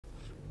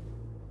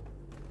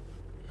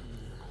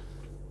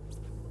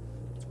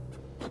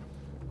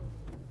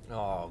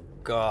Oh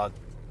god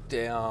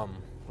damn,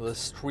 the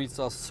streets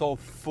are so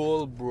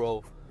full,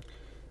 bro.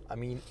 I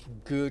mean,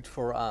 good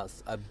for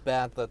us. I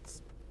bet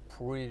that's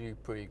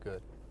pretty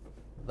good.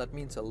 That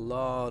means a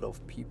lot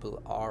of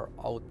people are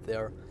out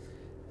there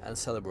and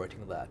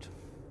celebrating that.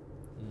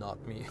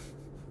 Not me.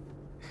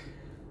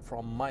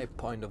 From my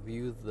point of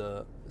view,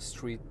 the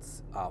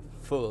streets are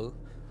full,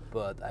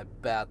 but I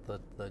bet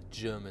that the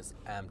gym is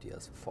empty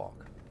as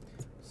fuck.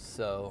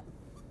 So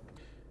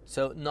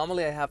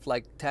normally I have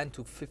like 10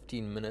 to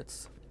 15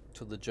 minutes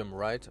to the gym,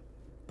 right?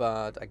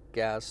 But I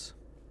guess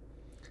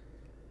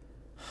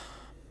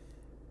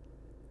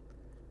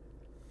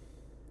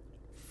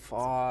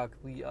fuck,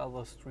 the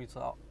other streets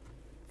are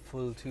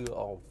full too.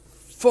 Oh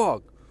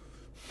fuck.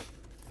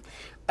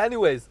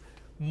 Anyways,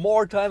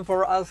 more time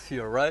for us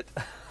here, right?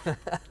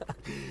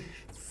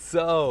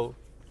 So,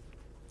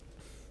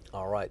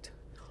 all right,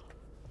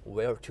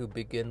 where to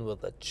begin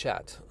with the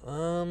chat?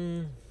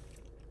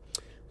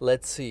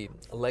 Let's see,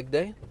 leg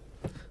day.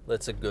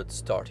 That's a good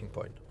starting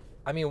point.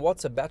 I mean,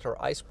 what's a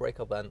better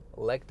icebreaker than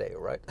leg day,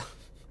 right?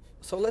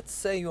 So let's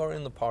say you are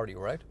in the party,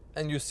 right?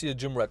 And you see a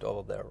gym rat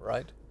over there,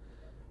 right?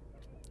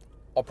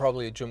 Or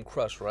probably a gym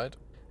crush, right?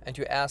 And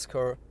you ask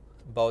her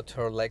about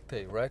her leg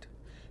day, right?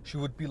 She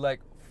would be like,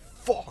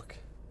 fuck,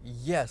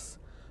 yes,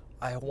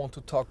 I want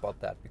to talk about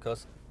that,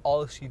 because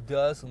all she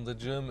does in the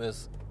gym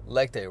is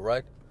leg day,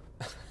 right?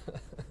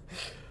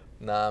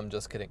 Nah, I'm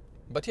just kidding.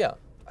 But yeah,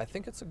 I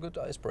think it's a good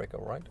icebreaker,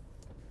 right?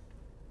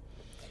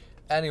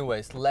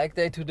 Anyways, leg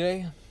day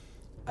today.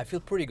 I feel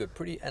pretty good,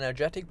 pretty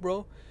energetic,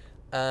 bro.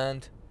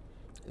 And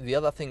the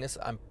other thing is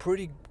I'm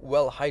pretty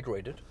well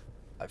hydrated.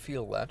 I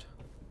feel that.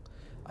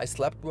 I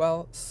slept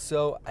well,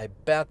 so I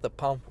bet the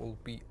pump will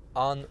be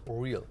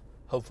unreal,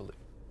 hopefully.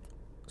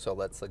 So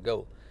that's the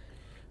goal.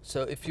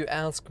 So if you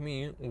ask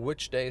me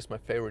which day is my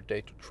favorite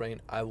day to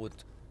train, I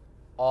would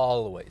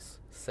always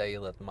say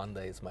that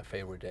Monday is my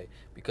favorite day,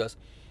 because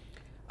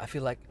I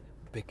feel like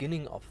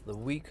beginning of the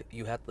week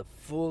you had the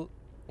full,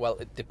 well,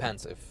 it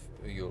depends if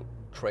you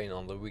train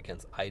on the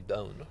weekends. I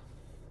don't.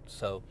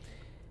 So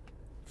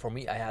for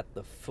me, I had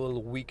the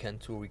full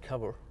weekend to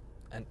recover,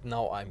 and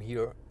now I'm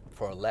here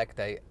for a leg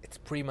day. It's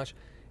pretty much,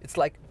 it's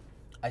like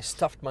I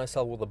stuffed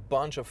myself with a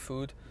bunch of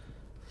food,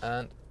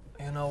 and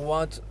you know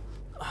what?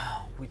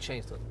 We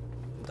changed the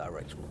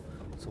direction.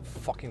 So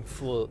fucking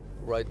full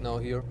right now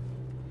here.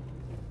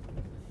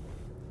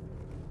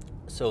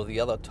 So the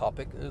other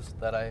topic is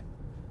that I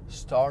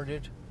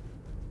started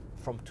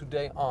from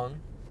today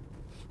on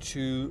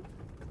to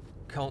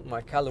count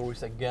my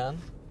calories again,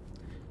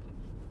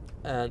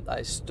 and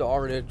I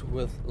started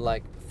with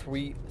like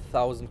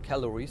 3,000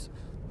 calories.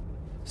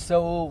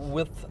 So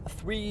with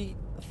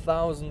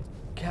 3,000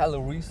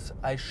 calories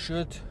I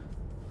should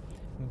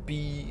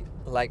be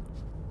like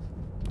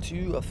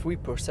 2 or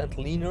 3%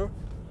 leaner,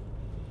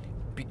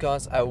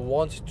 because I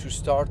want to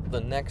start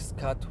the next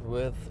cut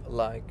with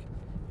like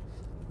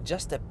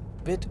just a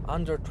bit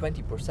under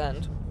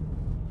 20%.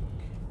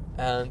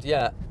 And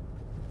yeah,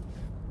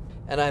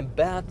 and I'm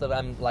bad that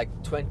I'm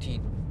like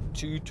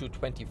 22 to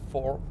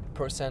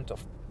 24%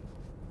 of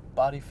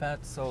body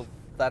fat, so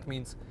that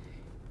means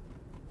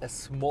a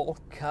small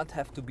cut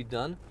have to be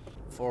done.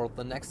 For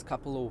the next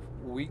couple of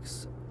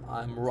weeks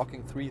I'm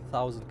rocking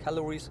 3,000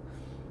 calories.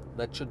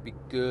 That should be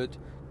good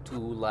to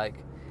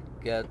like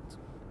get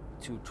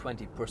to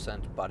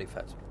 20% body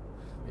fat.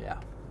 Yeah.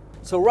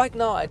 So right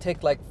now I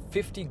take like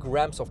 50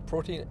 grams of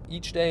protein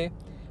each day,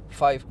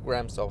 5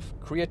 grams of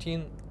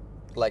creatine,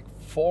 like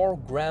 4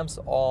 grams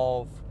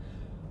of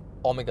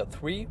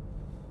omega-3,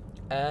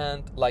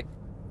 and like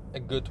a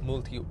good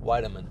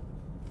multivitamin.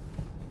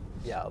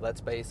 Yeah,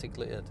 that's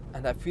basically it.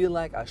 And I feel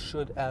like I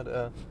should add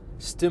a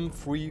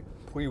stim-free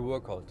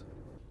pre-workout,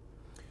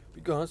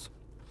 because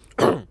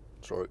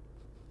sorry,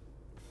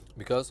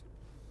 because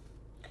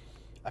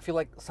I feel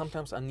like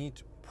sometimes I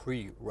need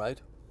pre,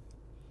 right?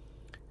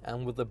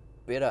 And with the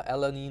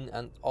beta-alanine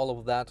and all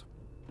of that,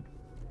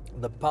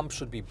 the pump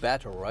should be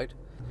better, right?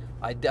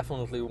 I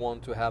definitely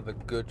want to have a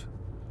good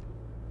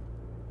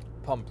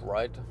pump,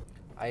 right?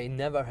 I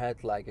never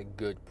had like a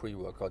good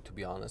pre-workout, to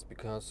be honest,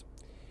 because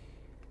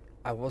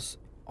I was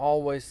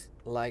always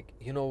like,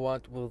 you know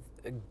what, with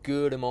a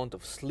good amount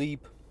of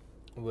sleep,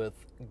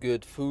 with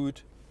good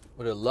food,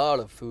 with a lot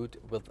of food,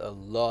 with a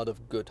lot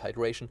of good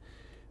hydration,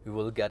 we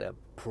will get a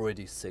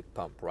pretty sick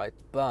pump, right?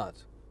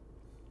 But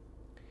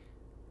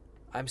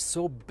I'm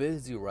so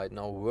busy right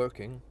now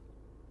working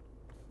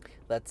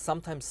that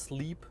sometimes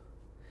sleep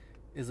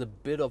is a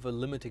bit of a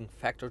limiting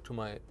factor to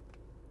my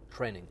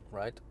training,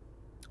 right?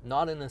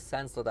 Not in a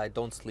sense that I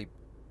don't sleep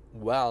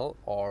well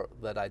or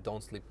that I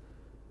don't sleep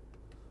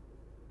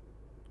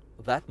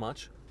that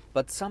much,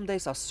 but some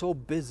days are so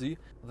busy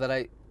that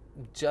I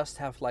just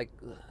have like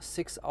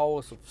 6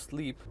 hours of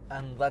sleep,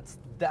 and that's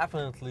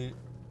definitely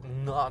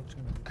not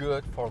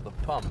good for the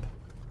pump.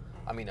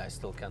 I mean, I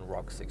still can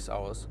rock 6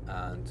 hours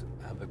and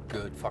have a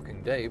good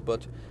fucking day,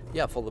 but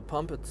yeah, for the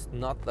pump it's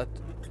not that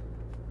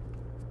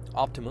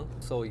optimal.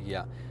 So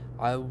yeah,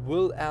 I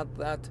will add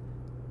that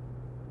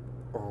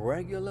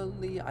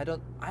regularly. I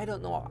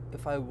don't know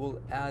if I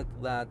will add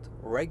that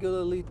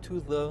regularly to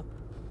the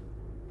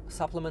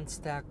supplement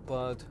stack,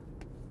 but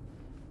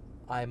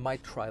I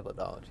might try that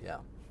out. Yeah.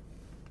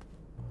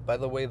 By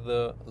the way,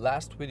 the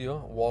last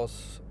video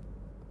was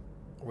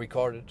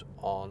recorded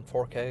on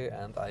 4K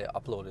and I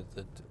uploaded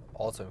it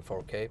also in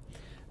 4K,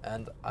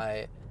 and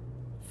I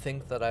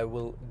think that I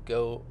will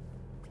go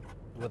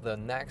with the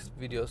next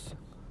videos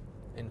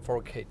in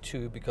 4K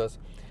too, because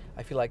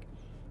I feel like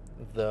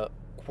the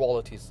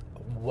quality is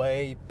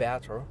way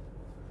better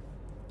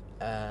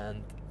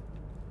and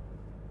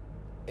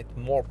it's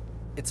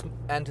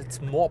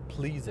more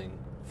pleasing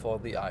for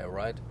the eye,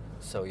 right?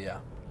 So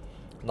yeah,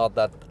 not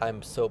that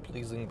I'm so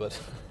pleasing, but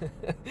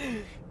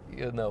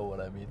you know what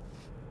I mean.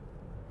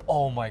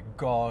 Oh my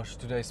gosh,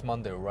 today's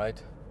Monday,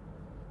 right?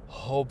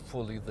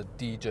 Hopefully the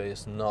DJ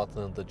is not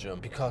in the gym,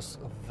 because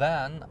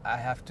then I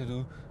have to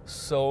do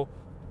so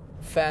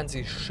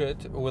fancy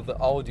shit with the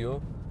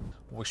audio.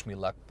 Wish me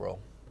luck, bro.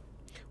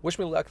 Wish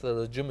me luck that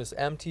the gym is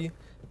empty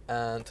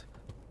and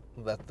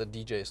that the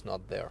DJ is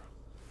not there.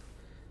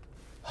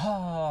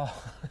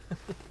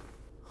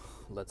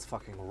 Let's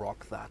fucking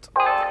rock that.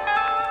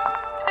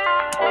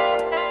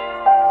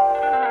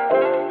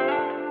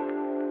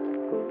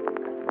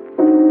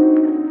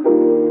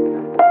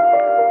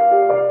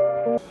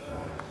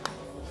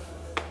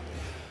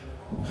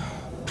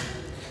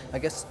 I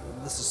guess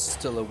this is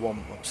still a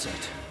warm-up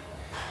set.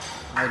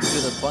 I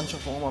did a bunch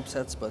of warm-up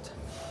sets, but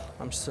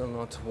I'm still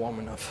not warm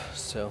enough,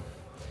 so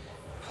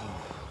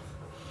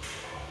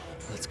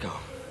let's go.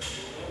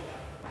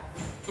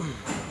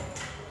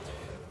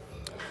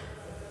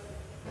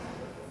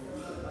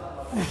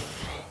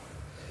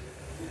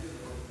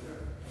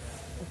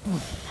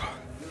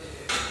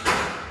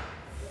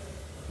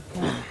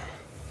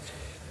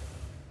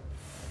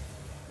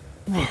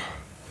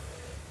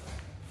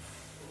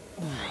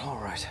 All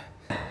right,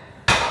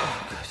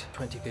 good.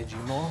 20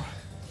 kg more,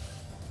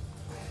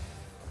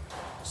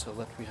 so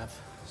that we have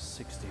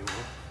 60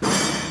 over.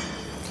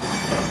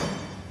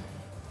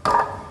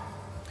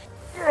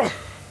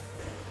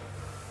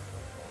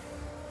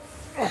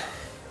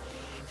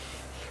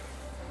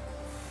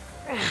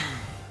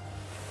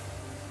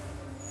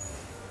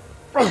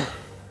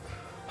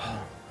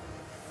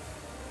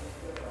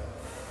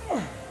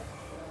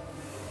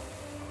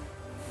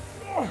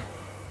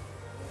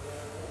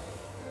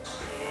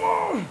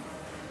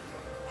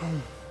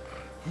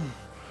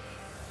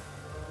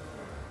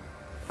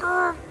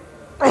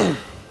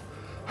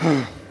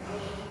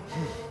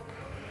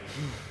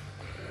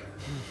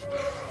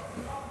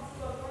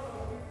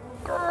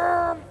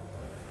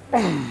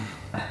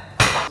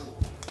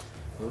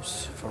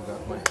 Oops,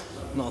 forgot my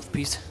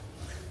mouthpiece.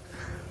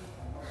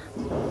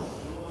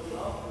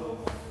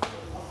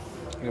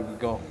 Here we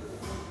go.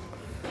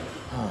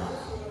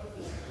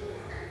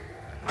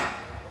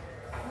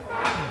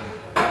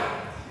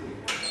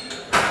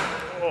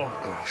 Oh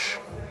gosh.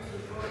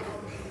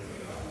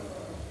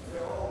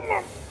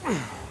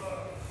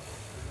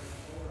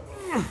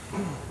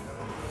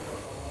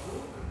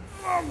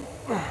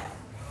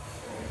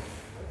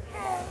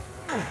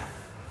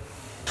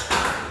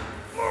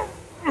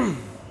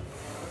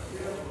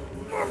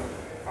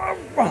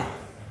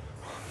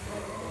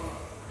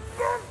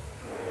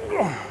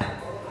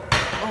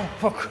 Oh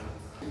fuck.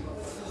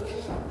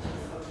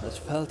 That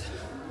felt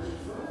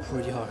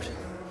pretty hard,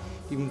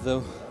 even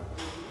though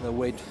the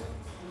weight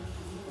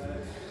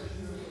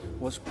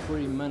was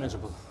pretty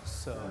manageable.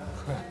 So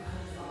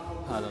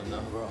I don't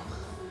know, bro.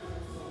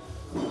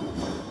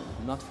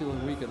 I'm not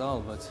feeling weak at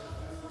all, but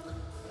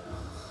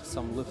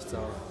some lifts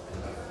are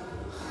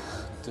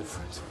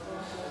different.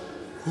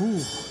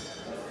 Ooh.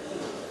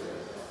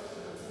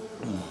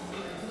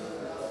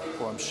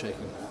 Or I'm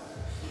shaking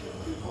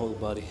my whole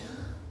body.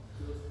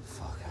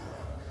 Fuck.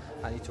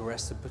 I need to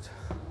rest a bit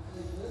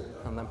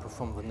and then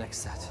perform the next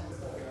set.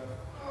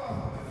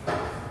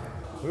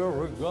 Here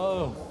we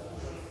go.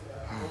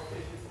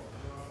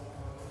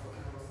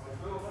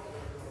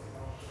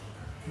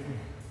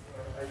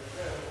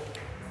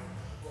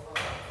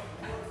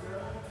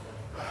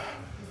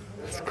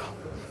 Let's go.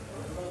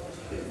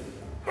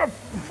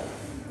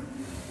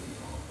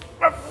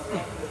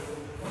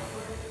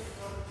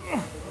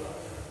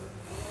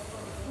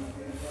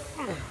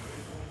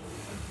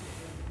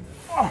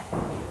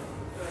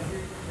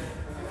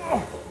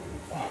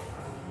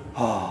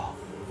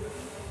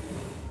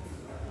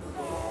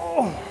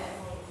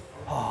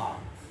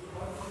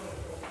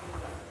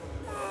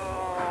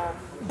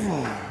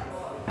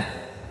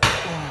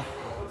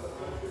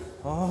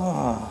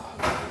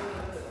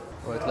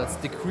 Right, let's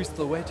decrease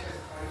the weight.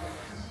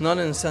 Not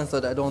in the sense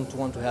that I don't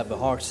want to have a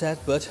hard set,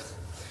 but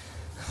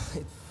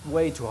it's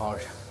way too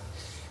hard.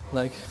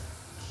 Like,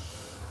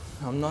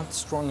 I'm not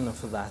strong enough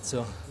for that,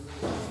 so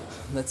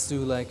let's do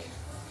like,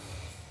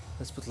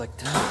 let's put like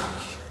 10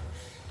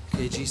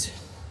 kgs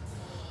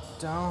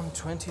down,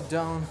 20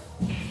 down,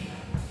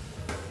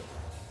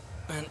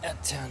 and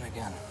add 10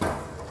 again.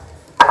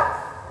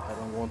 I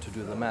don't want to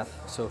do the math,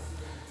 so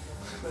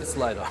it's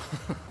lighter.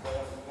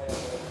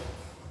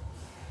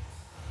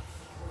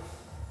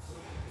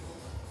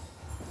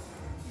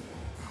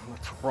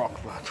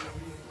 rock that.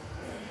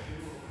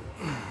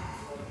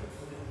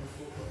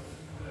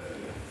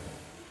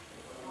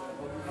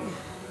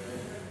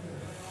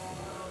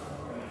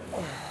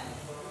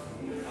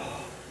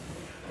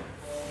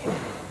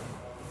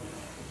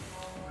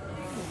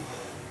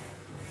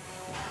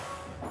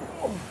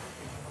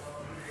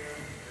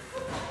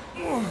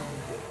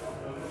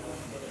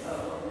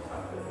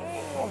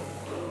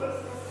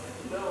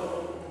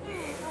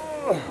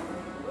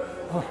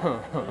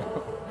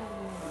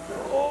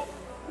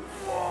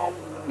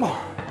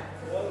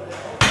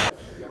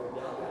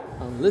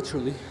 I'm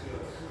literally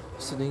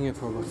sitting here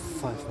for about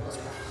 5 minutes.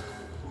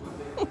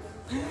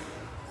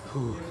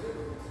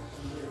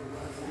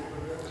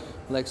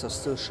 Legs are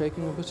still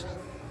shaking a bit,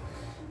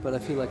 but I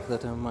feel like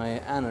that my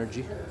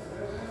energy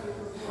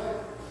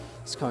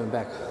is coming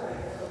back.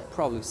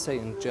 Probably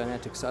saying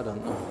genetics, I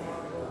don't know.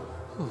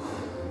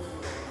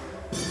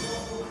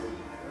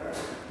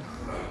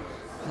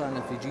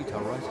 Planet Vegeta,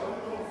 right?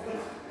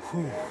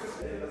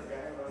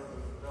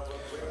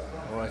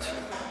 Alright,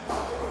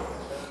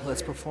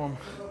 let's perform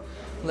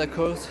leg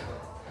curls.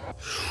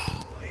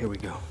 Here we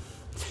go.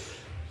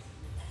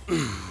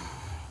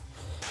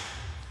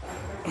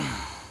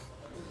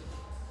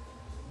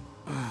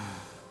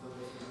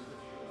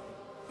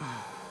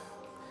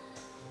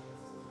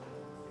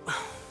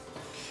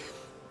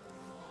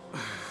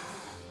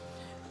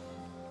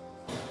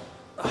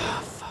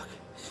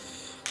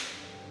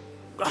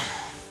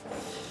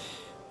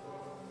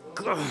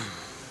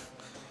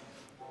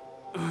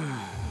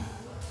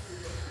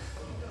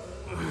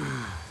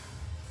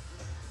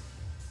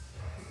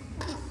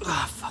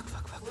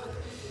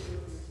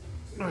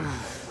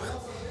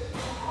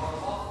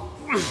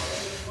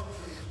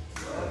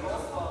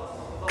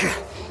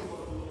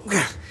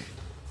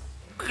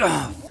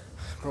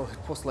 Bro,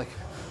 it was like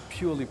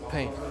purely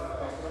pain.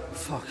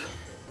 Fuck.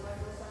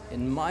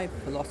 In my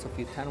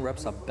philosophy, 10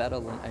 reps are better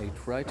than 8,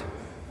 right?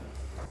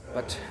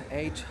 But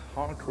 8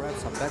 hard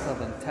reps are better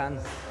than 10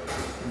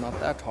 not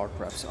that hard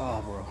reps.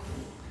 Oh, bro,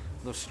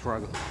 the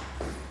struggle.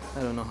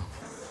 I don't know.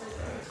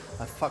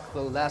 I fucked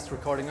the last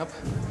recording up.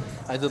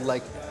 I did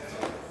like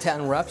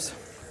 10 reps.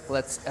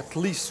 Let's at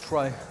least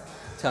try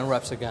 10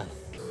 reps again.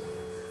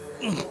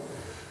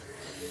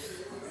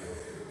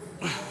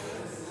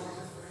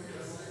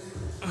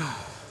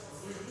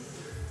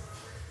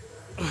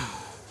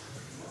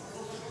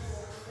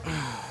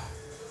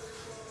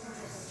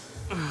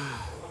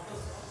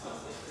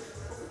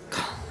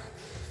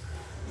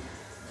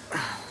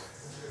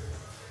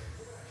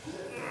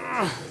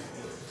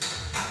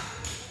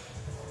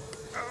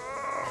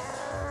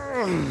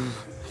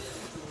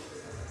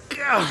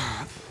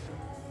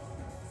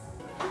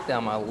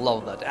 Damn, I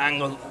love that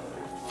angle.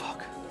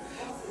 Fuck.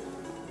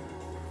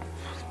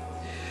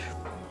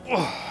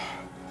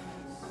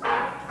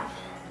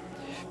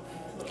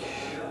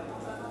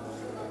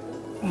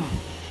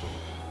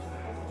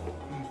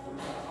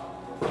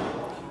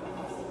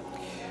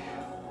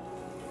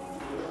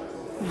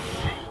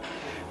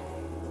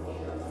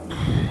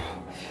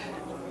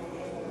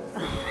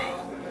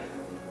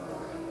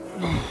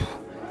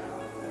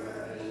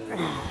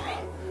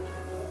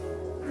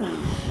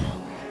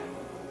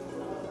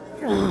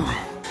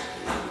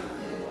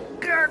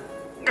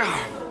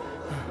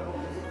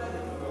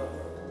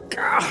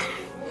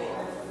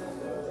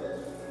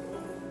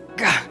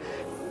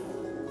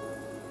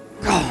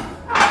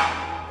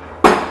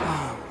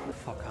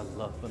 Fuck, I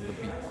love when the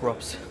beat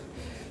drops.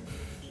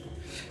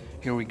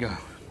 Here we go.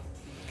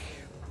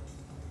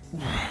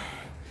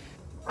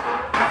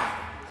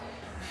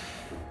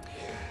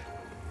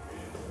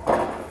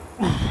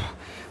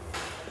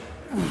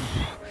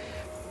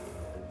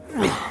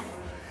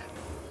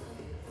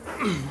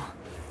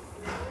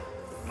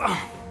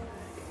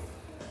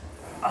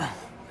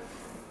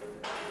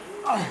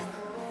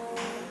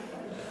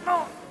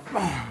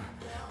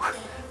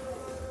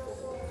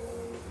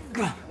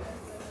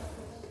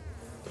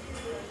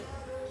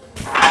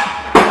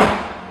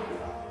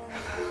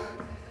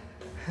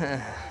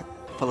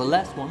 For the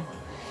last one,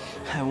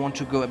 I want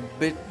to go a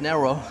bit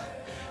narrow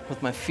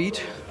with my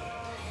feet.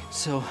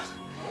 So,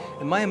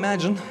 in my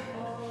imagine,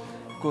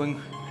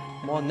 going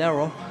more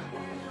narrow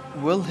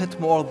will hit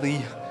more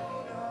the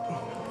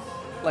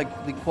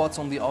quads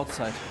on the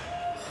outside.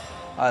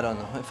 I don't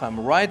know if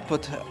I'm right,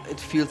 but it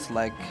feels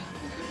like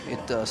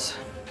it does.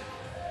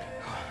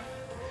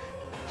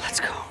 Let's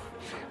go.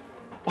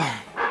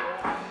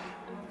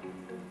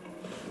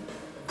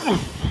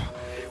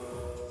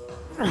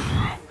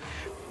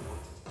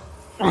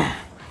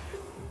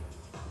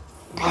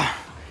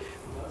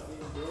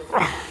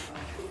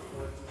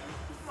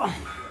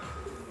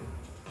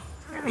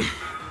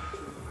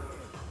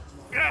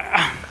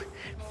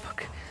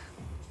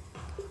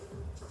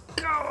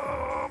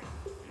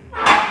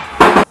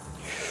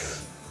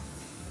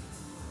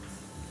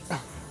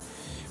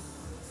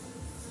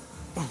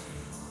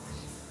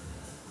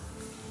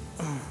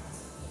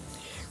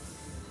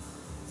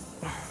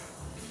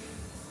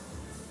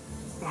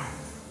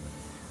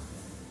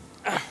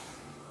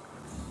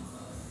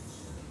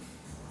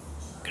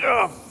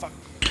 Oh, fuck.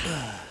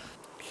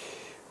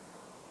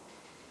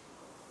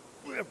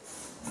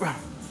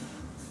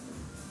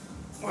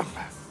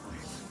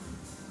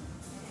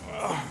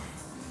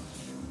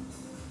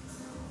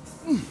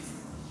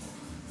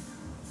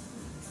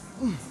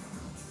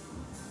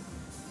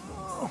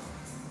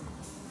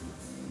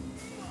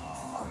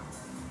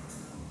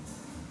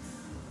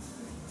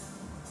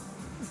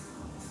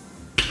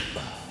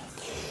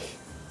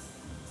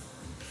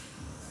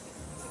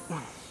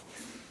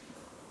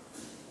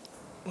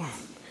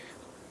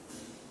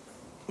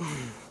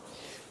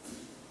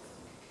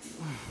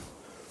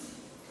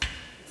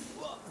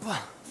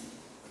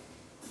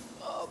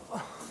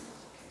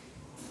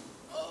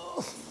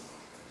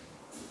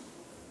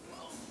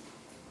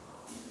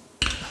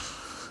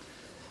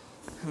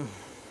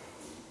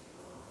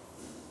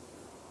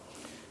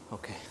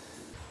 Okay,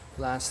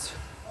 last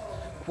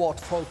quad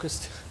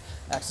focused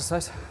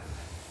exercise.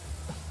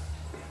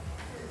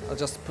 I'll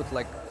just put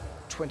like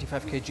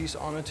 25 kgs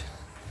on it.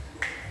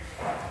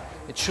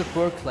 It should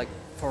work like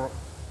for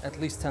at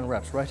least 10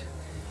 reps, right?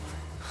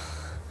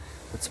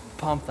 Let's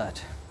pump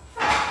that.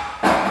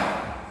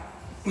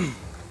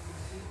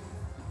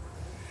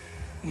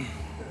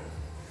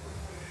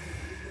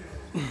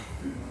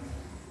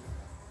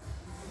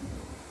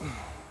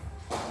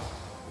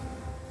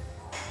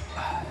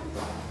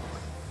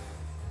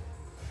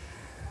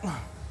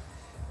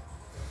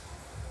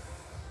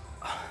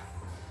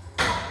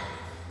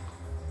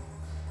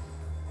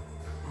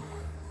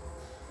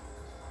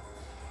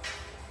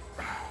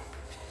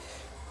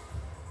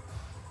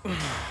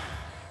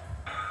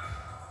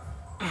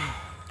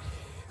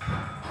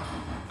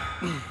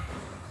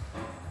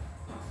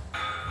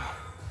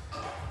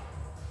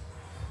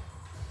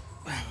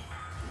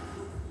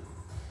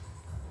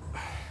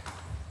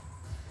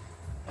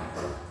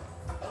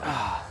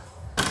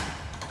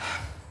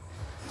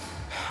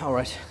 All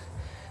right,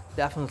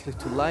 definitely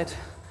too light,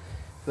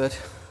 but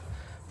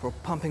for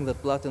pumping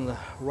that blood in the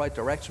right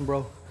direction,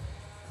 bro,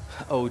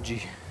 OG.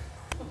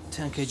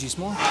 10 kgs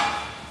more.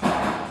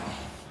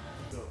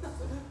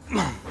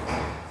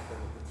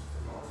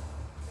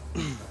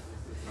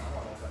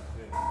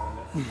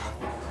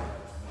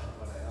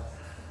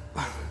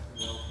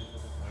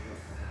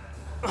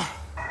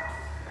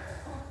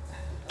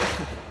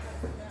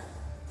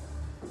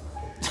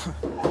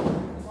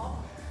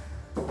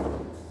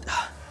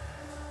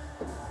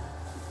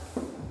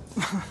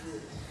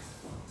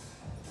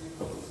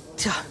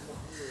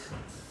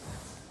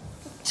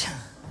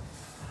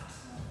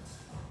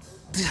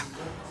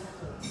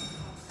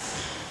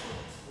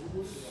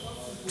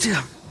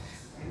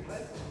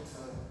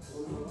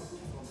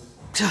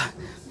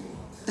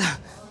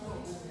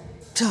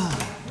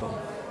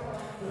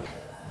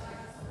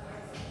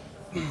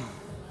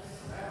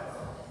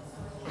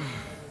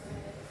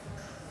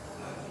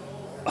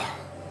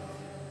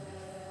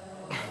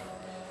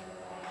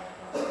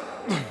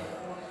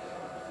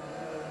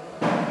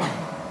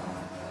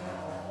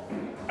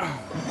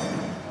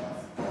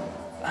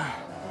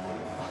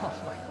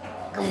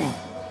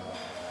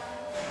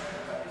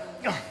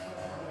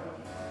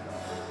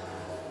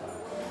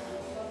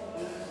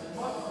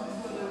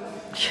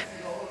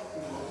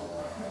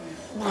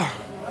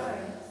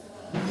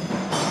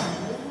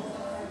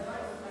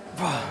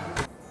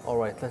 All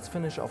right, let's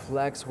finish off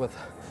legs with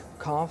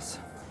calves.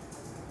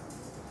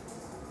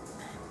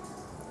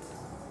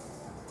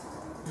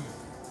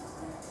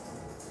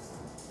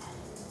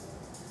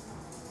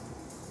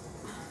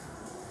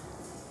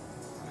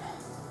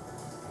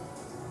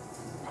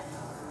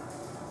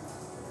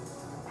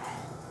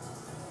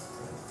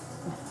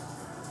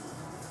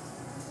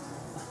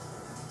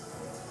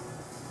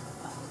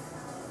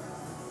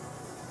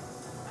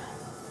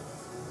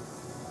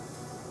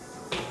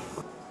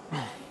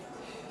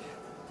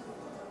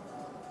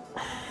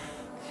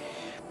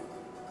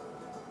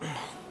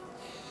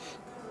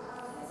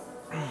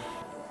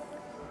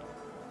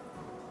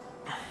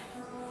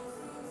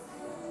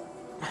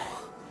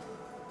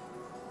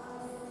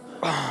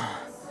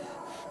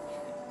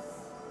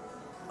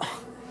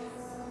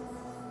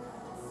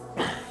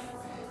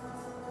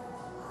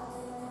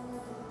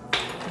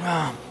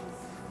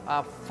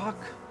 Fuck.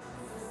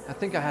 I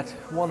think I had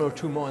 1 or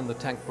 2 more in the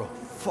tank, bro.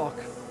 Fuck.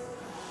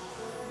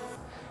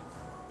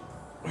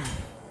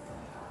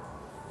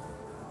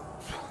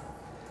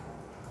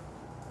 Fuck.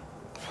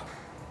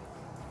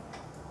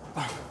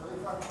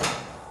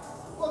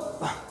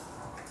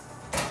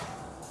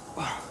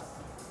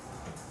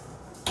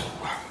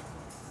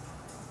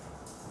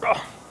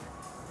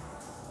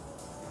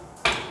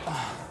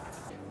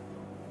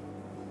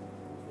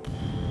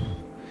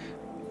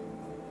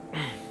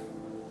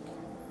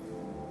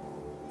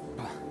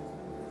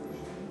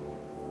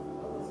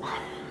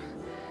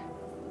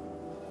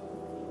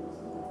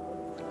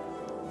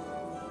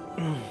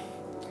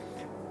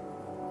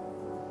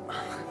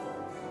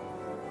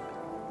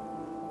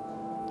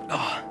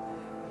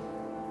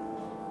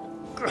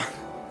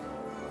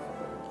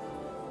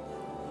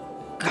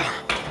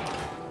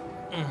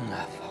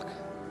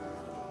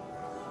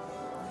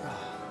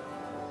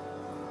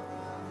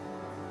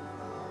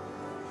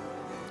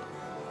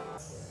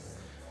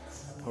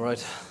 All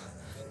right,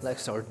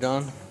 legs are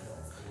done,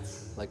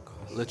 like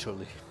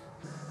literally.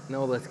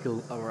 Now let's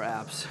kill our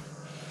abs.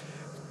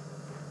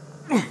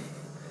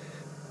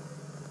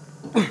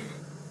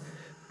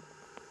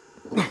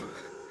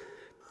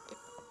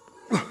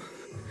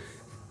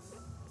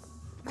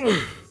 That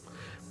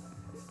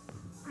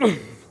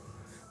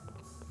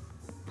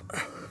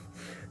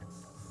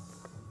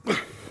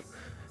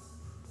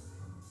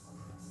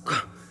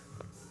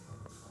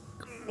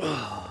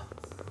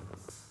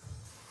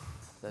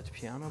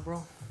piano,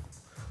 bro,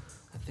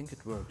 I think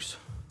it works.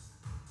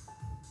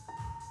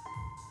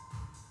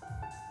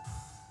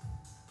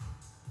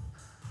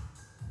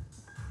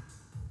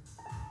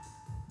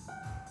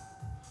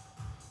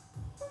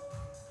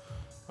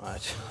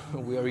 Alright,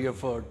 we are here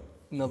for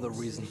another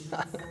reason.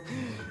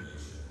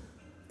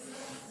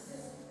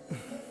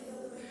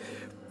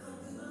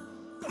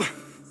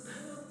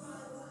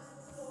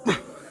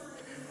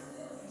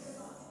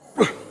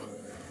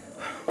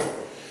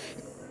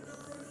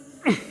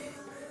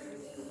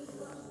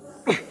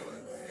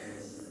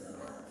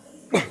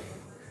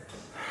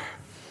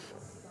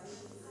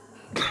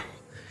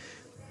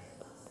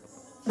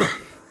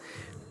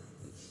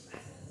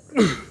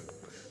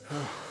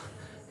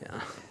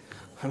 Yeah,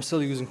 I'm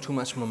still using too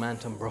much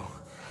momentum, bro.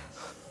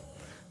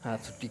 I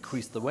have to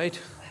decrease the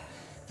weight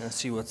and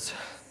see what's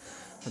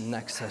the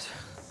next set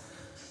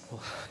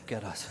will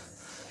get us.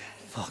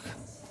 Fuck.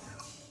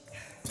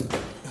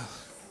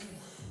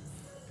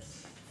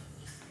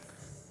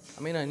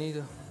 I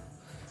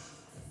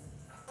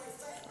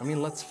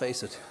mean, let's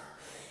face it.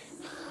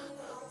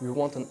 We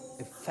want an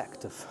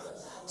effective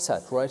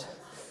set, right?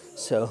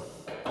 So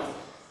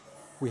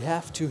we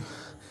have to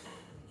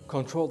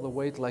control the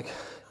weight like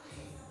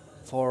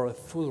for a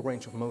full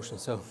range of motion.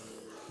 So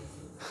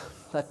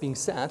that being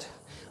said,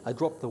 I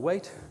dropped the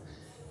weight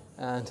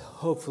and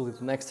hopefully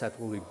the next set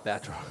will be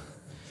better.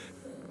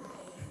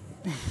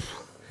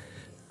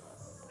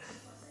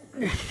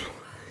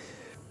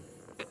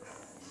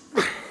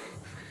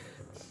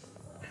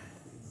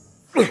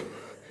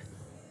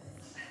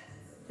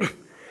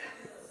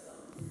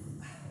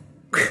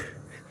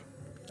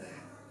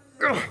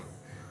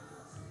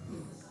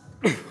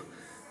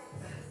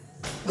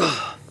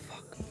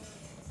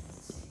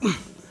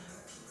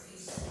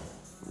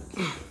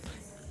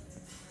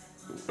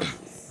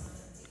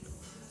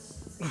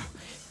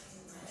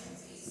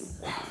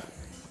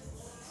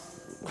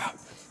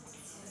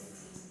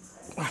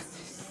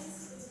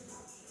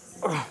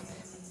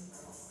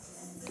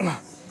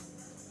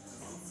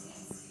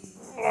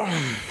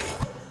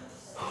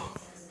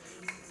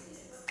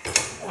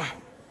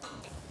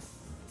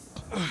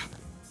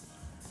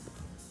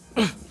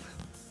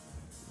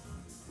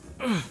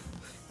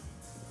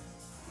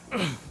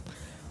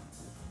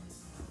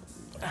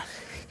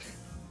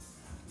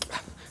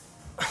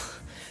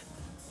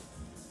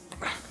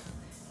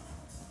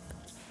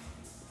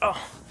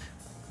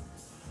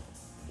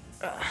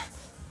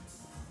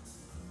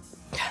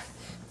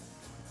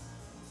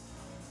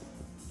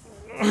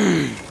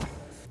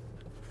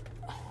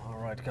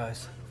 Alright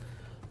guys,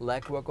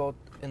 leg workout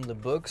in the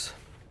books.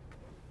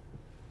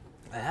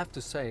 I have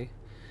to say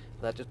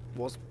that it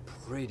was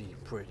pretty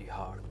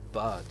hard,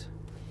 but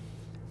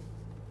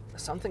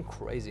something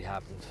crazy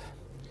happened.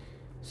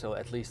 So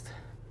at least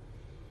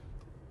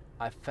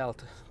I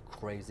felt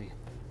crazy,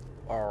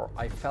 or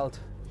I felt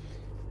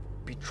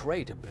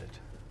betrayed a bit.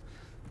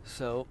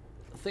 So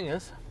the thing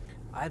is,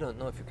 I don't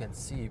know if you can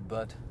see,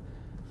 but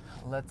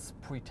let's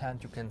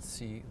pretend you can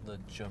see the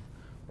gym,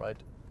 right?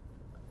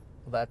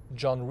 That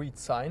John Reed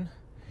sign,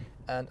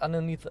 and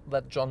underneath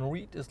that John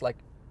Reed is like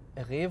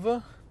a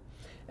Rewe,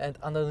 and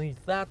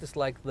underneath that is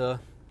like the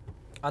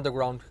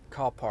underground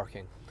car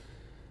parking.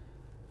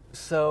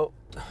 So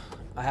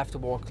I have to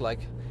walk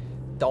like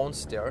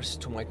downstairs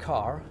to my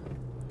car,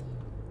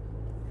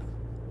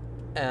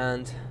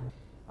 and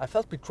I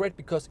felt betrayed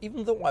because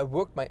even though I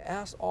worked my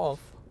ass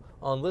off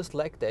on this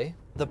leg day,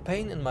 the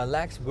pain in my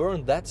legs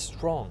weren't that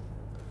strong.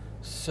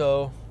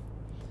 So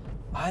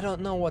I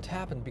don't know what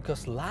happened,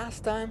 because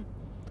last time,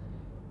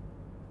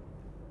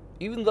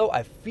 even though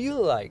I feel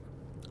like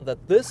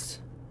that this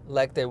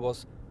leg day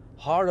was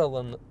harder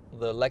than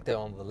the leg day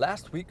on the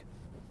last week,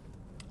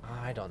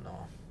 I don't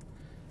know.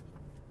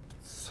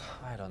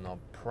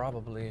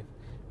 Probably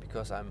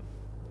because I'm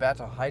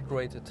better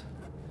hydrated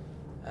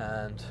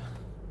and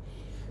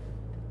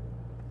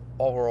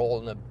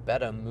overall in a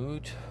better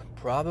mood,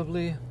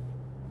 probably.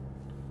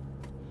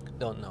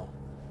 Don't know.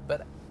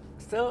 But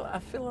still, I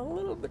feel a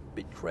little bit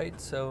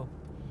betrayed, so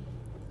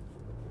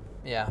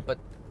yeah, but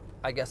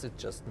I guess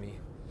it's just me.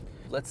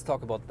 Let's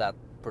talk about that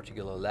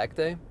particular leg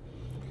day.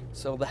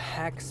 So the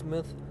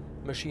Hacksmith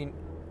machine,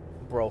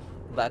 bro,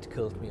 that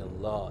killed me a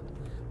lot.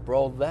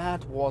 Bro,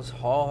 that was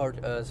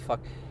hard as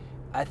fuck.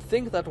 I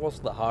think that was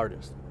the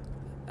hardest.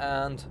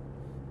 And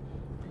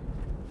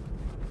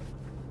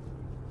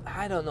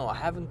I don't know, I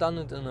haven't done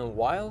it in a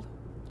while.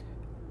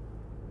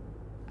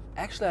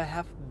 Actually, I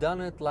have done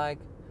it like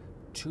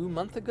 2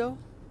 months ago.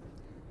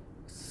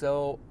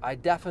 So I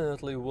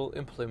definitely will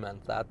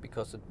implement that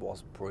because it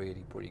was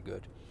pretty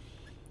good.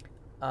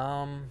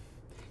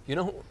 You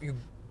know,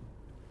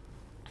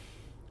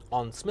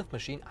 on Smith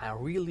machine, I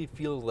really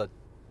feel the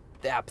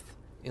depth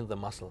in the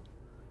muscle.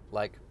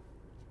 Like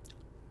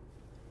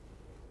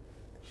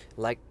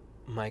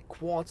my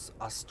quads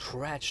are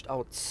stretched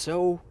out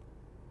so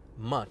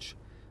much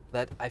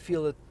that I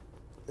feel it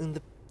in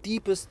the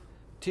deepest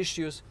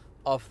tissues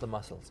of the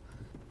muscles.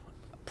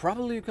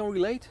 Probably you can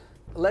relate.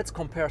 Let's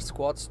compare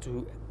squats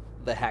to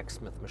the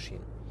hacksmith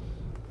machine.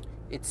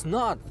 It's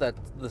not that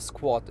the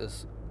squat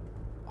is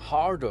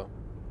harder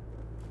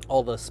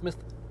or the Smith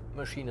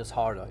machine is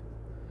harder.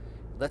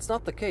 That's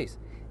not the case.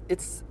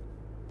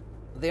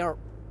 They are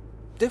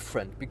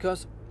different,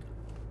 because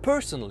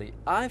personally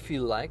I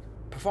feel like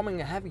performing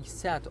a heavy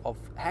set of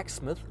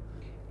hacksmith,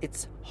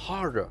 it's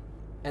harder,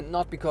 and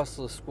not because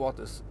the squat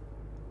is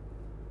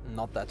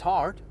not that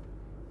hard.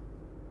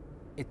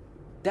 It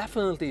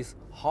definitely is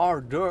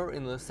harder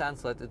in the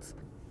sense that it's,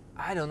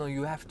 I don't know,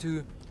 you have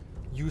to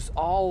use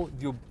all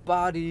your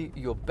body,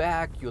 your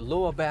back, your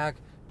lower back,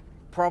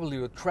 probably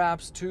your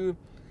traps too.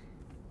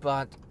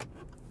 But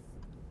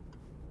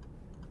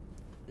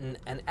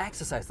an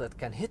exercise that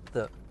can hit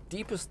the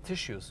deepest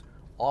tissues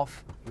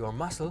of your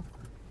muscle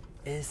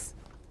is,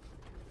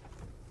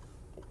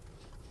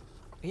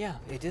 yeah,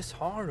 it is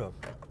harder,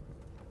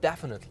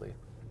 definitely.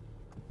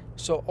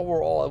 So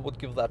overall I would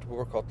give that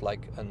workout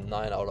like a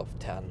 9 out of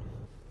 10.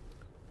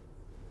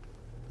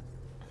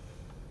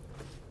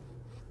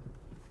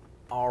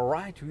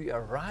 Alright, we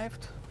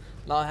arrived.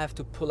 Now I have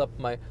to pull up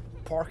my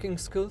parking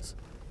skills.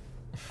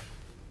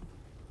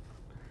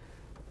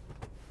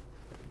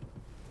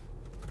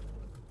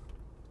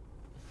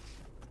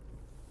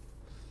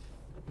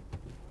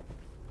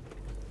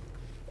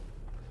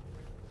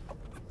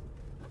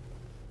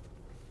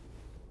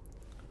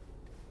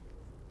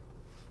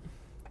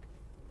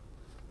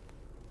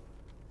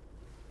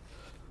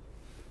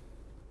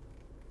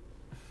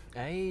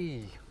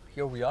 Hey,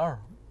 here we are.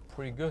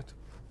 Pretty good.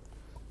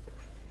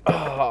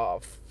 Oh,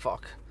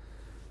 fuck.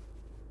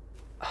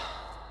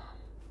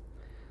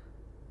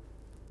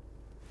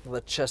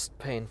 The chest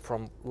pain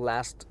from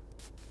last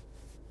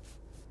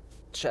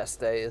chest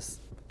day is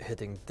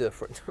hitting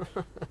different.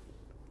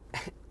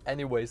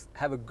 Anyways,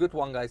 have a good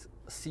one, guys.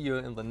 See you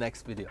in the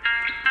next video.